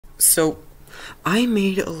So, I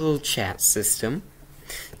made a little chat system.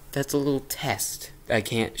 That's a little test. I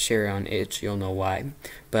can't share it on itch, you'll know why.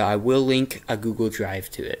 But I will link a Google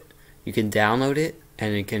Drive to it. You can download it,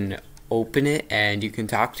 and you can open it, and you can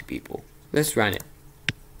talk to people. Let's run it.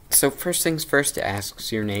 So first things first, it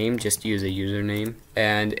asks your name. Just use a username.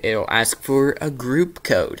 And it'll ask for a group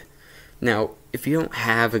code. Now, if you don't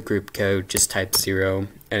have a group code, just type 0,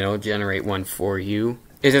 and it'll generate one for you.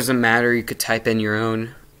 It doesn't matter, you could type in your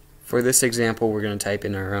own. For this example, we're going to type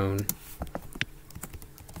in our own.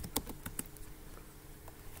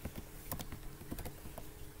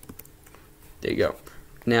 There you go.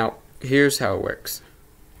 Now, here's how it works.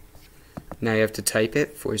 Now you have to type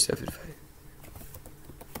it, 475.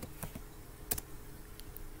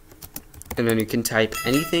 And then you can type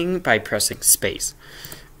anything by pressing space.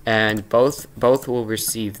 And both will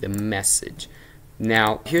receive the message.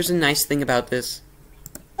 Now, here's a nice thing about this.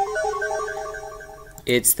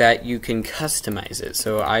 It's that you can customize it.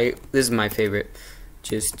 So this is my favorite.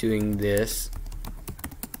 Just doing this.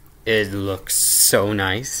 It looks so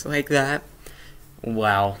nice like that.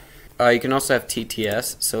 Wow. You can also have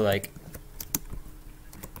TTS, so like...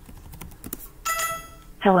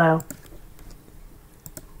 Hello.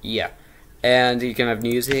 Yeah. And you can have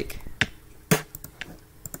music.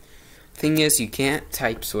 Thing is, you can't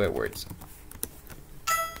type swear words.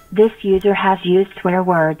 This user has used swear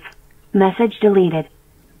words. Message deleted.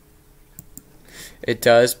 It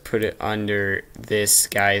does put it under this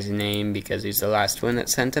guy's name because he's the last one that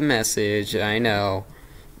sent a message. I know.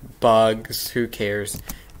 Bugs, who cares?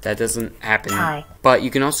 That doesn't happen. Hi. But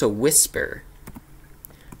you can also whisper.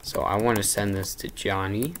 So I want to send this to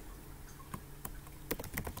Johnny.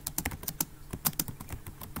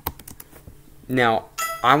 Now,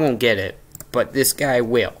 I won't get it, but this guy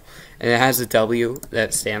will. And it has a W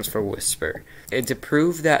that stands for whisper. And to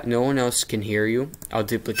prove that no one else can hear you, I'll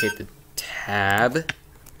duplicate the tab.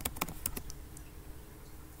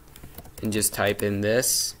 And just type in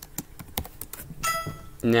this.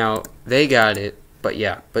 Now, they got it, but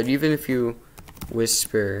yeah. But even if you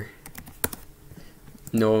whisper,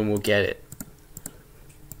 no one will get it.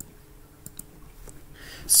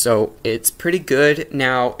 So, it's pretty good.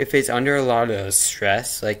 Now, if it's under a lot of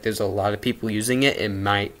stress, like there's a lot of people using it, it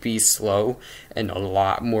might be slow and a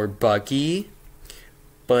lot more buggy.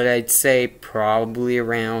 But I'd say probably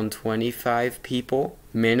around 25 people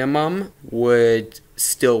minimum would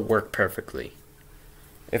still work perfectly.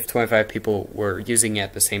 If 25 people were using it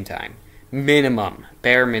at the same time. Minimum.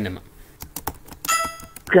 Bare minimum.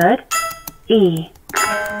 Good. E.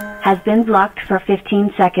 Has been blocked for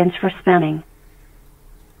 15 seconds for spamming.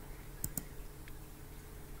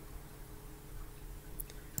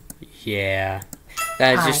 Yeah.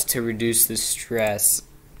 That's Hi. just to reduce the stress.